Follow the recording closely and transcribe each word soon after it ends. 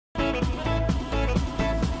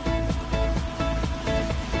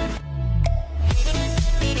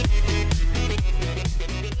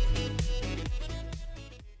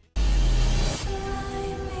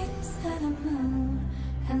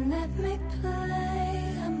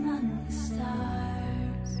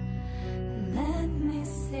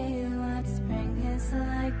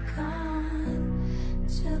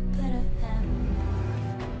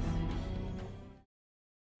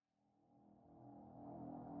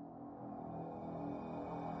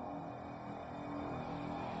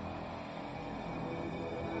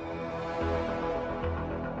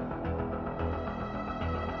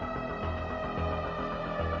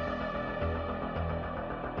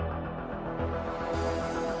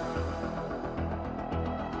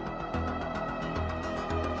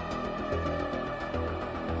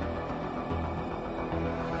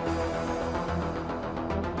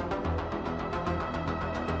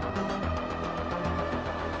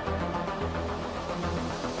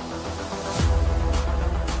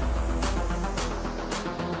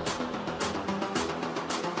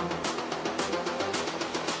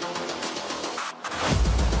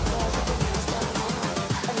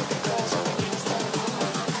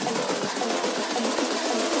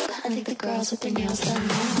Girls with their nails done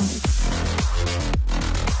now.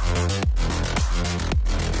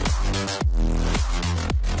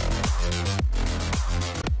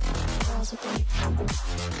 Girls with their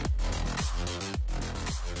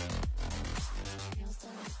nails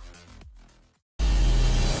done.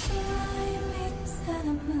 Fly me to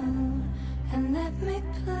the moon and let me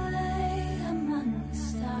play among the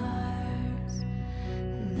stars.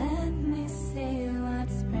 Let me see what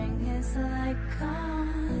spring is like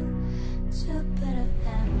on Jupiter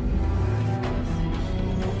and Mars.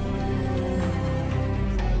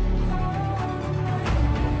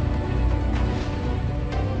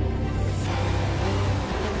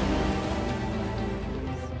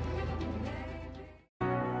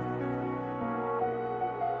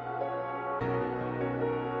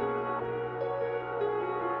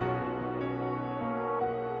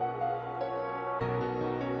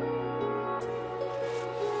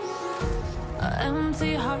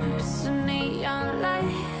 Empty hearts and neon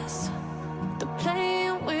lights, they're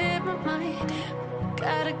playing with my mind.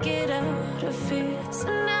 Gotta get out of here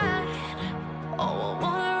tonight. Oh, I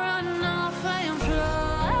wanna run off and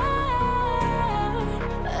fly,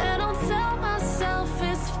 and I'll tell myself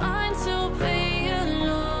it's fine to be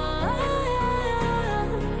alone,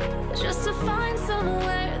 just to find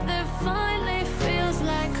somewhere that finally feels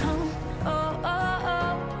like home. Oh, oh,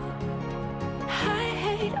 oh. I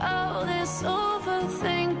hate all this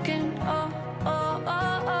overthinking.